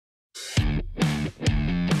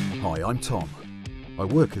Hi, I'm Tom. I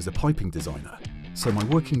work as a piping designer, so my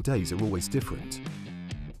working days are always different.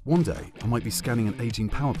 One day, I might be scanning an aging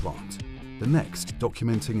power plant, the next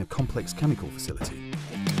documenting a complex chemical facility.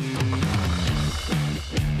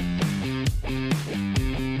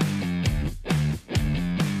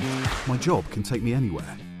 My job can take me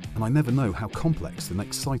anywhere, and I never know how complex the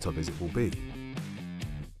next site I visit will be.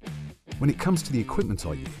 When it comes to the equipment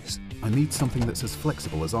I use, I need something that's as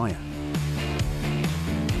flexible as I am.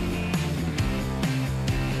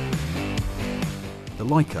 The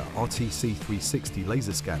Leica RTC360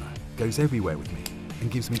 laser scanner goes everywhere with me and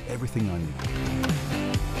gives me everything I need.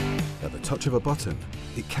 At the touch of a button,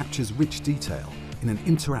 it captures rich detail in an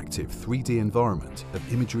interactive 3D environment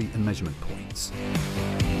of imagery and measurement points.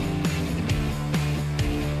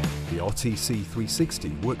 The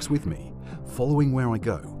RTC360 works with me, following where I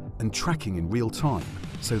go and tracking in real time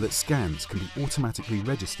so that scans can be automatically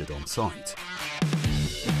registered on site.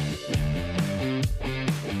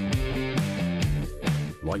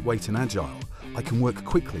 Lightweight and agile, I can work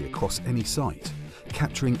quickly across any site,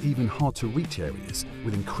 capturing even hard-to-reach areas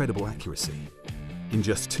with incredible accuracy. In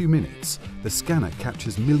just 2 minutes, the scanner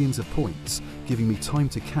captures millions of points, giving me time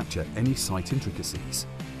to capture any site intricacies.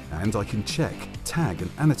 And I can check, tag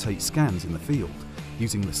and annotate scans in the field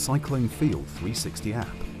using the Cyclone Field 360 app,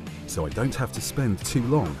 so I don't have to spend too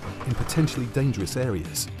long in potentially dangerous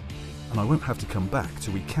areas, and I won't have to come back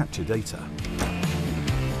to recapture data.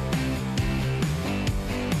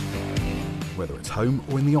 Whether it's home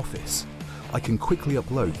or in the office, I can quickly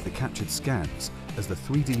upload the captured scans as the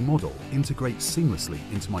 3D model integrates seamlessly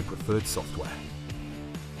into my preferred software.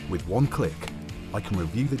 With one click, I can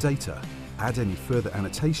review the data, add any further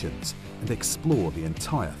annotations, and explore the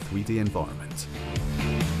entire 3D environment.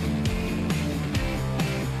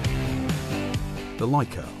 The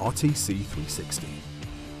Leica RTC360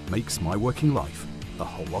 makes my working life a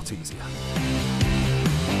whole lot easier.